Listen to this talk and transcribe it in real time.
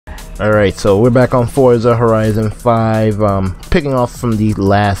Alright, so we're back on Forza Horizon 5, picking off from the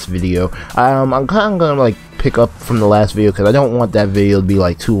last video. I'm kind of gonna like pick up from the last video because I don't want that video to be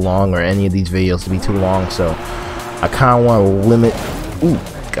like too long, or any of these videos to be too long, so I kind of want to limit. Ooh,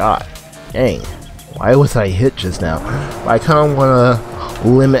 god dang, why was I hit just now? I kind of want to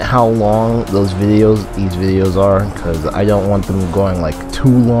limit how long these videos are, because I don't want them going like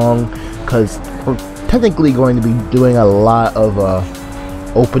too long, because we're technically going to be doing a lot of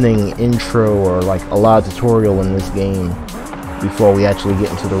opening intro, or like a lot of tutorial in this game before we actually get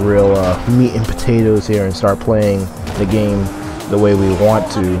into the real meat and potatoes here and start playing the game the way we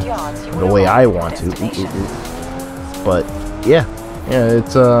want to, the way I want to. But yeah,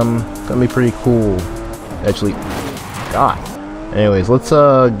 it's gonna be pretty cool actually. God, anyways, let's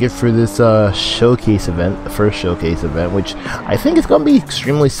get through this showcase event, the first showcase event, which I think is gonna be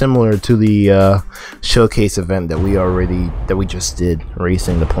extremely similar to the showcase event that we just did,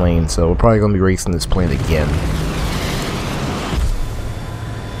 racing the plane. So we're probably gonna be racing this plane again.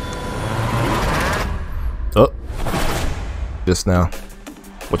 Oh, just now,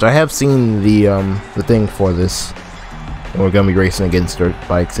 which I have seen the thing for this, and we're gonna be racing against dirt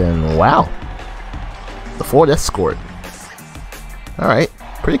bikes, and wow, the Ford Escort. Alright,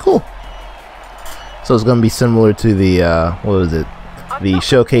 pretty cool. So it's gonna be similar to the what was it? The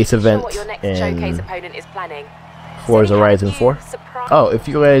showcase event in Forza Horizon 4. Oh, if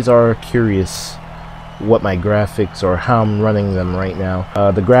you guys are curious what my graphics or how I'm running them right now,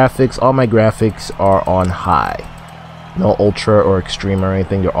 the graphics, all my graphics are on high. No ultra or extreme or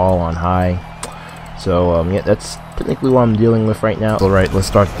anything, they're all on high. So yeah, that's technically what I'm dealing with right now. Alright, let's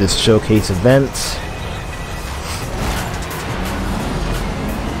start this showcase event.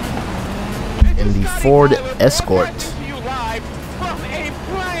 In the Ford Escort.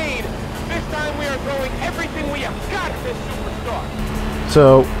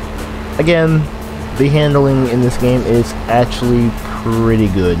 So again, the handling in this game is actually pretty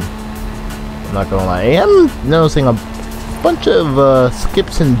good. I'm not gonna lie. I am noticing a bunch of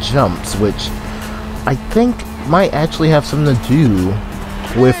skips and jumps, which I think might actually have something to do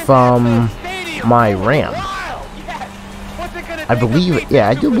with my RAM. I believe it, yeah,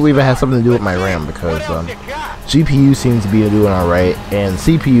 I do believe it has something to do with my RAM, because GPU seems to be doing alright, and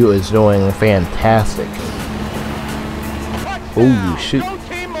CPU is doing fantastic. Oh shoot.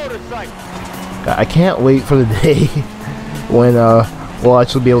 God, I can't wait for the day when we'll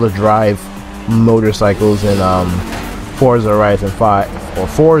actually be able to drive motorcycles in Forza Horizon 5, or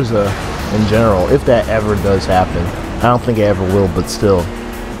Forza in general, if that ever does happen. I don't think it ever will, but still,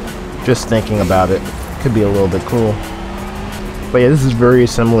 just thinking about it could be a little bit cool. But yeah, this is very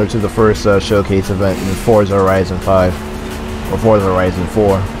similar to the first showcase event in Forza Horizon 5, or Forza Horizon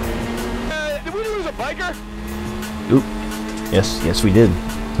 4. Did we lose a biker? Oop. Yes we did.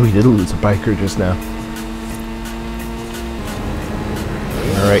 We did lose a biker just now.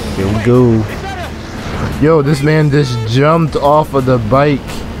 Alright, here we go. Yo, this man just jumped off of the bike.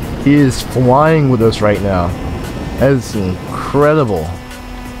 He is flying with us right now. That is incredible.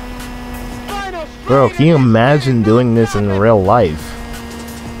 Bro, can you imagine doing this in real life?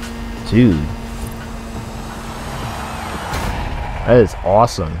 Dude. That is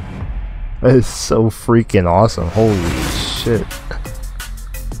awesome. That is so freaking awesome. Holy shit.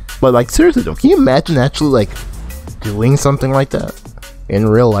 But like, seriously though, can you imagine actually like doing something like that in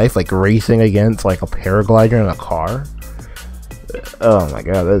real life? Like racing against like a paraglider in a car? Oh my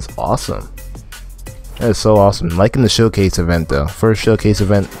god, that is awesome. That is so awesome. Like in the showcase event though. First showcase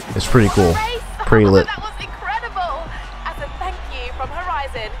event is pretty cool. Pretty lit. That was incredible. As a thank you from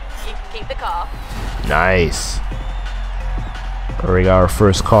Horizon, you can keep the car. Nice. Already got our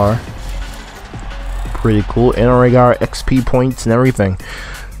first car. Pretty cool. And already got our XP points and everything.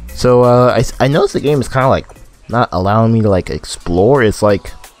 So I noticed the game is kind of like not allowing me to like explore. It's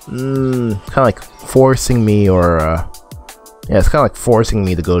like kind of like forcing me, or yeah, it's kind of like forcing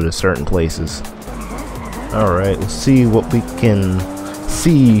me to go to certain places. All right, let's see what we can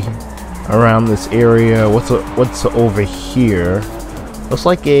see around this area. What's over here? Looks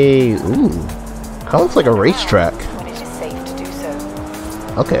like a kind of looks like a racetrack. When it is safe to do so.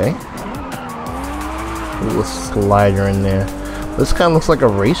 Okay. Little slider in there. This kind of looks like a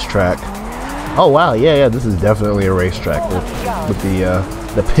racetrack. Oh wow, yeah, this is definitely a racetrack with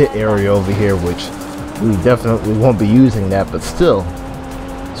the pit area over here, which we definitely won't be using that, but still,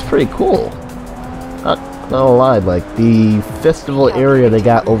 it's pretty cool. Not gonna lie, like the festival area they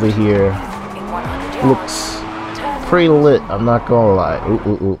got over here looks pretty lit. I'm not gonna lie.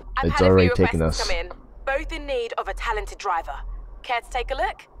 Ooh, it's already taking us. Both in need of a talented driver. Care to take a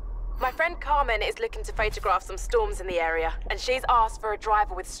look? My friend Carmen is looking to photograph some storms in the area, and she's asked for a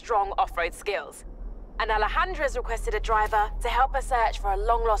driver with strong off-road skills. And Alejandra's requested a driver to help her search for a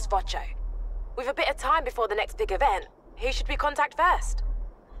long-lost Vocho. With a bit of time before the next big event, who should we contact first?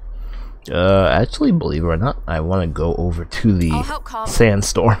 Actually, believe it or not, I want to go over to the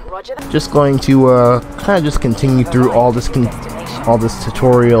sandstorm. Roger that. Just going to kind of just continue through all this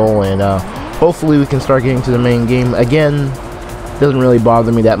tutorial, and hopefully we can start getting to the main game. Again, doesn't really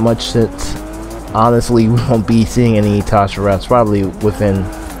bother me that much, since honestly we won't be seeing any Tasha reps probably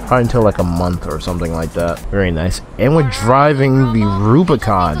until like a month or something like that. Very nice. And we're driving the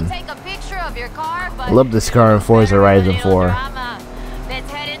Rubicon. Love this car in Forza Horizon 4. Let's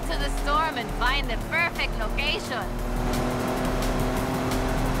head into the storm and find the perfect location.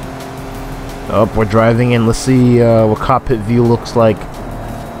 Oh, we're driving in. Let's see what cockpit view looks like.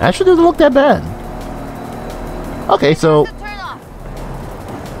 Actually, doesn't look that bad. Okay, so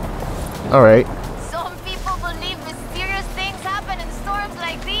alright. Some people believe mysterious things happen in storms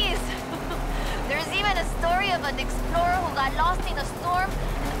like these. There's even a story of an explorer who got lost in a storm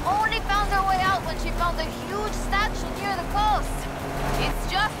and only found her way out when she found a huge statue near the coast.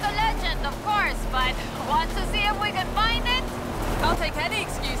 It's just a legend, of course, but want to see if we can find it? I'll take any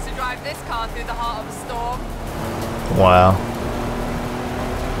excuse to drive this car through the heart of a storm. Wow.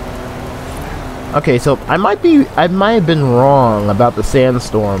 Okay, so I might have been wrong about the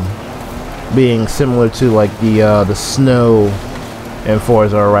sandstorm being similar to like the snow in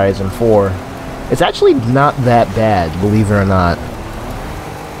Forza Horizon 4. It's actually not that bad, believe it or not.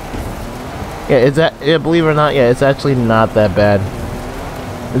 Yeah, believe it or not, yeah, it's actually not that bad.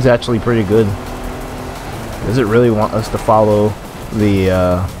 It's actually pretty good. Does it really want us to follow the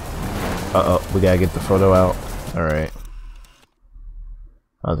we gotta get the photo out. Alright.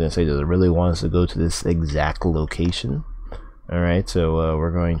 I was gonna say, does it really want us to go to this exact location? Alright, so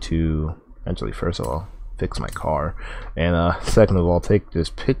we're going to actually, first of all, fix my car, and second of all, take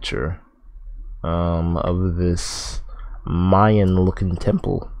this picture of this Mayan looking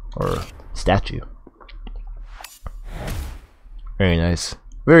temple or statue. Very nice.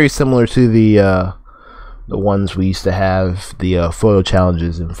 Very similar to the ones we used to have, the photo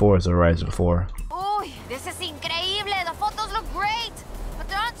challenges in Forza Horizon 4. Uy, this is increíble. The photos look great, but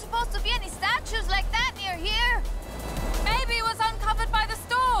there aren't supposed to be any statues like that near here. Maybe it was uncovered by the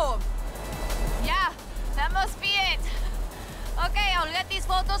storm. Yeah, that must be it. Okay, I'll get these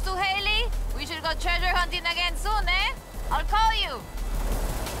photos to Haley. We should go treasure hunting again soon, eh? I'll call you.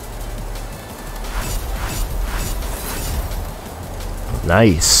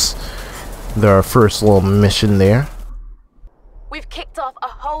 Nice. Our first little mission there. We've kicked off a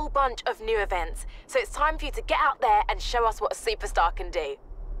whole bunch of new events, so it's time for you to get out there and show us what a superstar can do.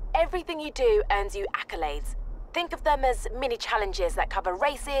 Everything you do earns you accolades. Think of them as mini challenges that cover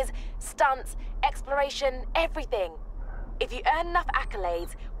races, stunts, exploration, everything. If you earn enough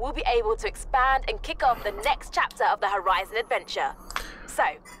accolades, we'll be able to expand and kick off the next chapter of the Horizon adventure. So,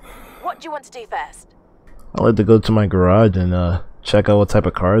 what do you want to do first? I'd like to go to my garage and check out what type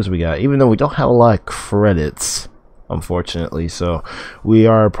of cars we got, even though we don't have a lot of credits, unfortunately, so we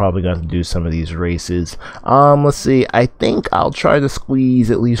are probably going to do some of these races. Let's see, I think I'll try to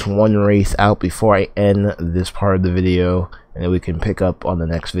squeeze at least one race out before I end this part of the video, and then we can pick up on the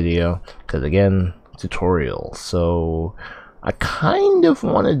next video, because again, tutorial. So I kind of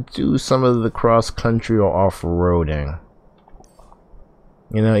want to do some of the cross-country or off-roading.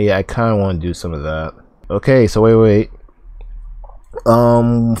 You know, yeah, I kind of want to do some of that. Okay, so wait.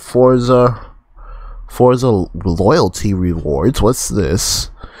 Forza loyalty rewards. What's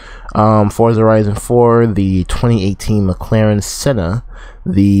this? Forza Horizon 4, the 2018 McLaren Senna,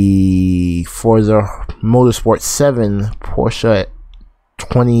 the Forza Motorsport 7, Porsche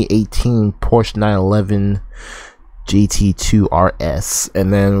 2018 Porsche 911 GT2 RS,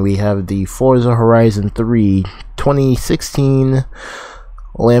 and then we have the Forza Horizon 3 2016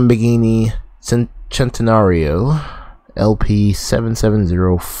 Lamborghini Centenario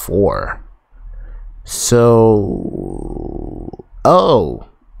LP7704. So,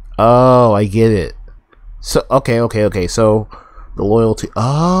 I get it. So, okay. So, the loyalty.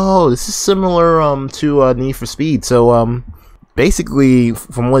 Oh, this is similar to Need for Speed. So, basically,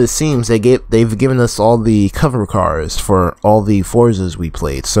 from what it seems, they've given us all the cover cars for all the Forzas we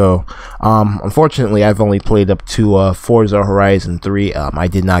played. So, unfortunately, I've only played up to Forza Horizon 3. I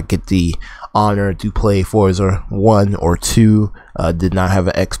did not get the honor to play Forza 1 or 2. Did not have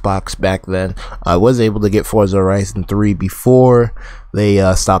an Xbox back then. I was able to get Forza Horizon 3 before they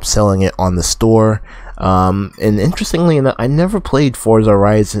stopped selling it on the store. And interestingly enough, I never played Forza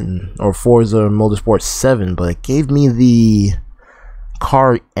Horizon or Forza Motorsport 7, but it gave me the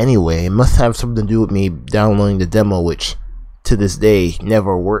car anyway. It must have something to do with me downloading the demo, which to this day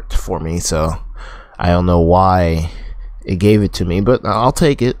never worked for me, so I don't know why it gave it to me, but I'll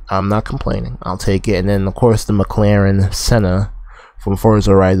take it. I'm not complaining. I'll take it. And then of course the McLaren Senna from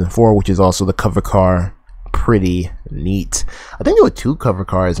Forza Horizon 4, which is also the cover car. Pretty neat. I think there were 2 cover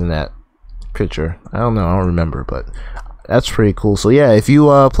cars in that picture. I don't know, I don't remember, but that's pretty cool. So yeah, if you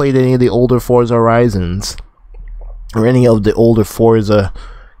played any of the older Forza Horizons or any of the older Forza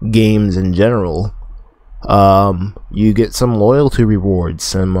games in general, you get some loyalty rewards,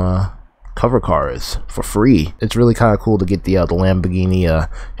 some cover cars for free. It's really kind of cool to get the Lamborghini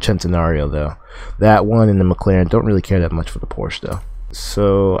Centenario though. That one and the McLaren. Don't really care that much for the Porsche though.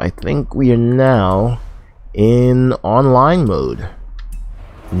 So I think we are now in online mode.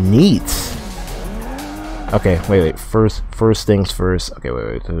 Neat. Okay, wait. First things first. Okay,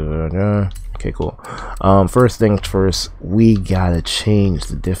 wait. Okay, cool. First things first, we gotta change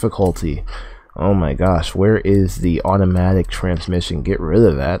the difficulty. Oh my gosh, where is the automatic transmission? Get rid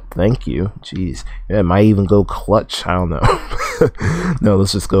of that. Thank you. Jeez. Yeah, it might even go clutch. I don't know. No,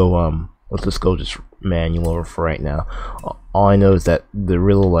 let's just go just manual for right now. All I know is that the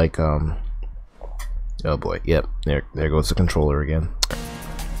real like oh boy, yep, there goes the controller again.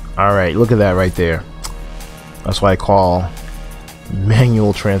 Alright, look at that right there. That's why I call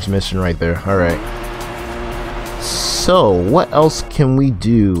manual transmission right there. Alright. So what else can we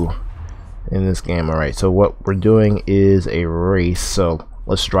do in this game? Alright, so what we're doing is a race, so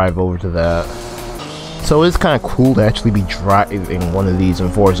let's drive over to that. So it's kind of cool to actually be driving one of these in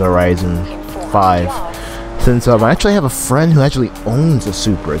Forza Horizon 5, since I actually have a friend who actually owns a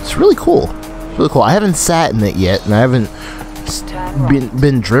Supra. It's really cool. It's really cool. I haven't sat in it yet, and I haven't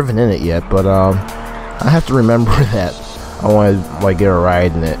been driven in it yet, but I have to remember that I want to like get a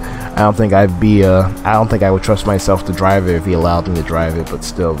ride in it. I don't think I would trust myself to drive it if he allowed me to drive it, but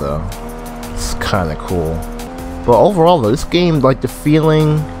still though, it's kind of cool. But overall though, this game, like the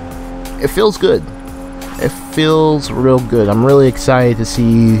feeling, it feels good. It feels real good. I'm really excited to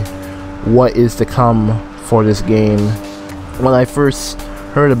see what is to come for this game. When I first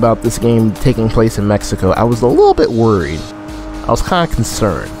heard about this game taking place in Mexico, I was a little bit worried. I was kind of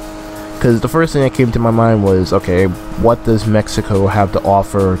concerned, because the first thing that came to my mind was, okay, what does Mexico have to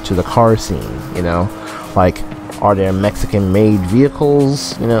offer to the car scene? You know, like, are there Mexican-made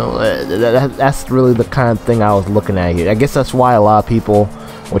vehicles? You know, that's really the kind of thing I was looking at here. I guess that's why a lot of people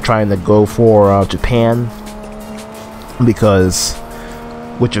were trying to go for Japan, because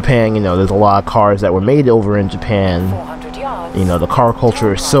with Japan, you know, there's a lot of cars that were made over in Japan. You know, the car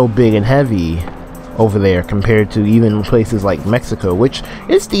culture is so big and heavy over there compared to even places like Mexico, which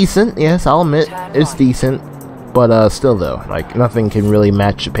is decent. Yes, I'll admit it's decent, but still though, like nothing can really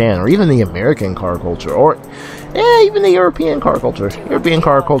match Japan or even the American car culture, or even the European car culture. European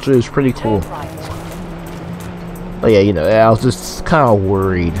car culture is pretty cool. But yeah, you know, I was just kind of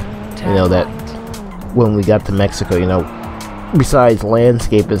worried, you know, that when we got to Mexico, you know, besides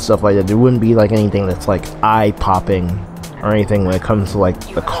landscape and stuff like that, there wouldn't be like anything that's like eye-popping or anything when it comes to like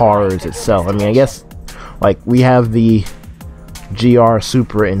the cars itself. I mean, I guess like we have the GR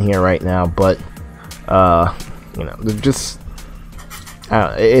Supra in here right now, but you know, they're just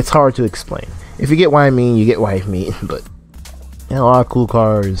it's hard to explain. If you get what I mean, you get what I mean. But you know, a lot of cool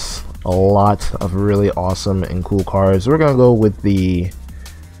cars, a lot of really awesome and cool cars. We're gonna go with the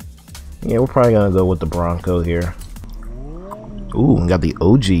we're probably gonna go with the Bronco here. Ooh, we got the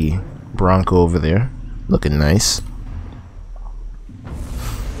OG Bronco over there, looking nice.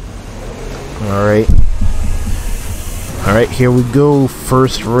 Alright, here we go,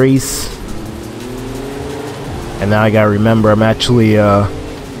 first race. And now I gotta remember, I actually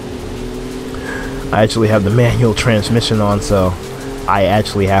have the manual transmission on, so I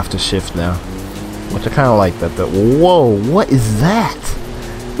actually have to shift now, which I kind of like that though. Whoa, what is that?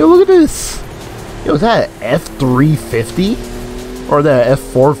 Yo, look at this. Yo, is that an F350? Or that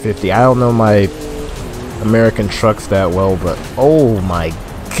F450? I don't know my American trucks that well, but oh my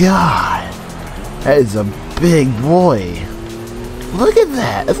god. That is a big boy. Look at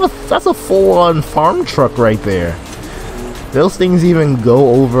that. That's a full-on farm truck right there. Those things even go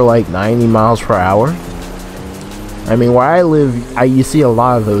over like 90 miles per hour. I mean, where I live, you see a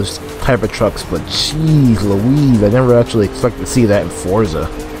lot of those type of trucks, but jeez Louise, I never actually expect to see that in Forza.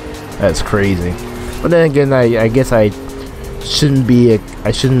 That's crazy. But then again, I guess I shouldn't be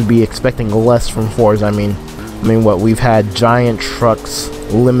expecting less from Forza. I mean what, we've had giant trucks,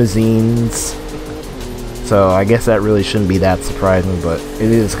 limousines. So I guess that really shouldn't be that surprising, but it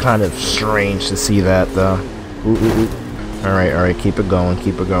is kind of strange to see that though. Alright, keep it going.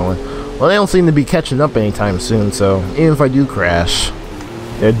 Well, they don't seem to be catching up anytime soon, so even if I do crash,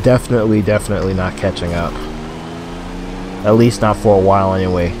 They're definitely not catching up. At least not for a while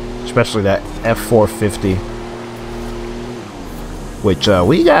anyway. Especially that F450. Which,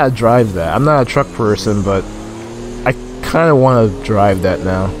 we gotta drive that. I'm not a truck person, but I kind of want to drive that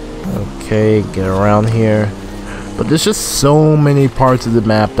now. Okay, get around here. But there's just so many parts of the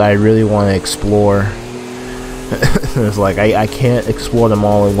map that I really want to explore. It's like, I can't explore them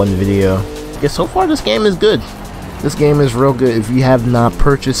all in one video. Yeah, so far this game is good. This game is real good. If you have not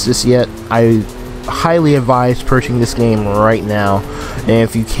purchased this yet, I highly advise purchasing this game right now. And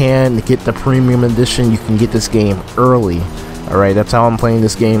if you can get the premium edition, you can get this game early. Alright, that's how I'm playing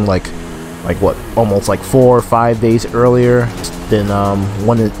this game, like what, almost like 4 or 5 days earlier than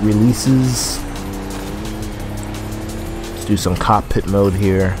when it releases. Let's do some cockpit mode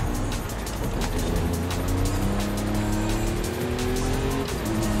here.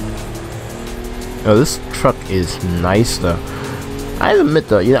 Oh, this truck is nice though. I admit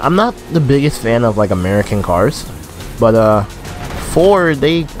though, you know, I'm not the biggest fan of like American cars, but Ford,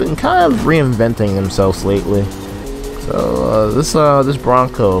 they've been kind of reinventing themselves lately. So this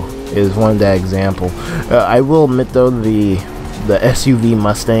Bronco is one of that example. I will admit though, the SUV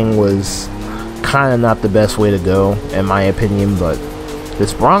Mustang was kind of not the best way to go in my opinion, but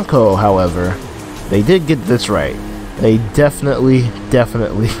this Bronco, however, they did get this right. They definitely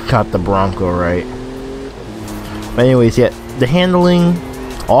got the Bronco right. But anyways, yeah, the handling,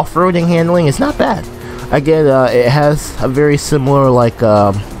 off-roading handling is not bad. Again, it has a very similar, like,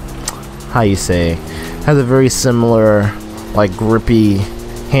 how you say, has a very similar, like, grippy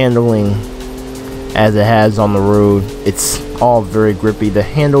handling as it has on the road. It's all very grippy. The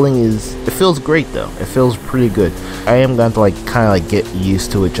handling is, it feels great though. It feels pretty good. I am going to like, kind of like get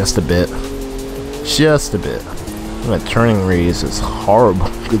used to it just a bit. Just a bit. My turning radius is horrible.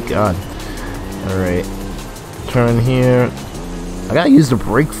 Good God. Alright. Turn here. I gotta use the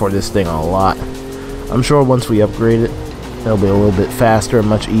brake for this thing a lot. I'm sure once we upgrade it, it'll be a little bit faster and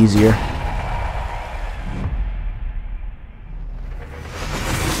much easier.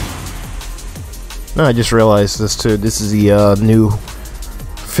 No, I just realized this too. This is the new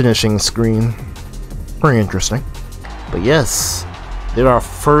finishing screen. Pretty interesting. But yes, did our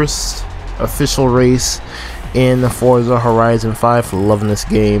first official race in Forza Horizon 5. Loving this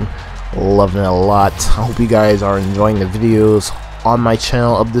game, loving it a lot. I hope you guys are enjoying the videos on my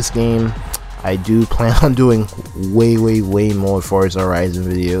channel of this game. I do plan on doing way more Forza Horizon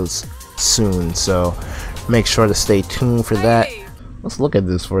videos soon, so make sure to stay tuned for that. Let's look at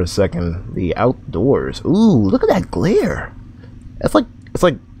this for a second. The outdoors. Ooh, look at that glare. It's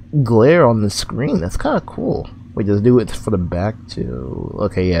like glare on the screen. That's kind of cool. Wait, does it do it for the back too?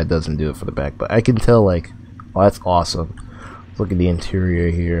 Okay, yeah, it doesn't do it for the back, but I can tell, like, oh, that's awesome. Let's look at the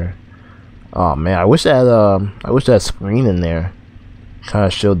interior here. Oh man, I wish that screen in there kind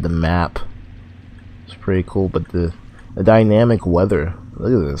of showed the map. It's pretty cool, but the dynamic weather.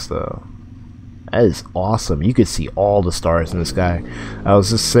 Look at this though. That is awesome. You could see all the stars in the sky. I was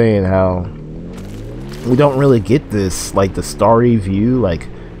just saying how we don't really get this, like, the starry view, like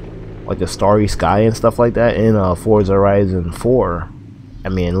the starry sky and stuff like that in Forza Horizon 4. I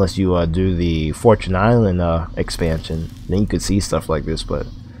mean, unless you do the Fortune Island expansion, then you could see stuff like this. But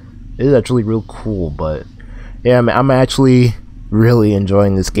it is actually real cool. But yeah, I'm actually really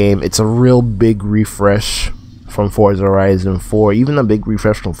enjoying this game. It's a real big refresh from Forza Horizon 4, even a big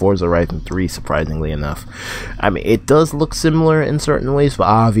refresh from Forza Horizon 3, surprisingly enough. I mean, it does look similar in certain ways, but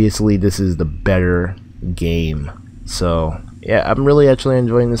obviously this is the better game. So yeah, I'm really actually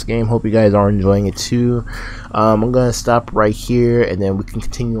enjoying this game. Hope you guys are enjoying it too. I'm gonna stop right here, and then we can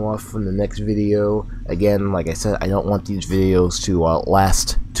continue off from the next video. Again, like I said, I don't want these videos to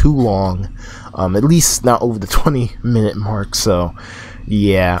last too long, at least not over the 20-minute mark. So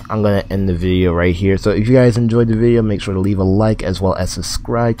yeah, I'm gonna end the video right here. So if you guys enjoyed the video, make sure to leave a like as well as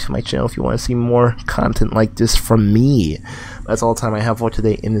subscribe to my channel if you want to see more content like this from me. That's all the time I have for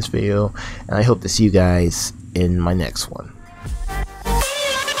today in this video, and I hope to see you guys in my next one.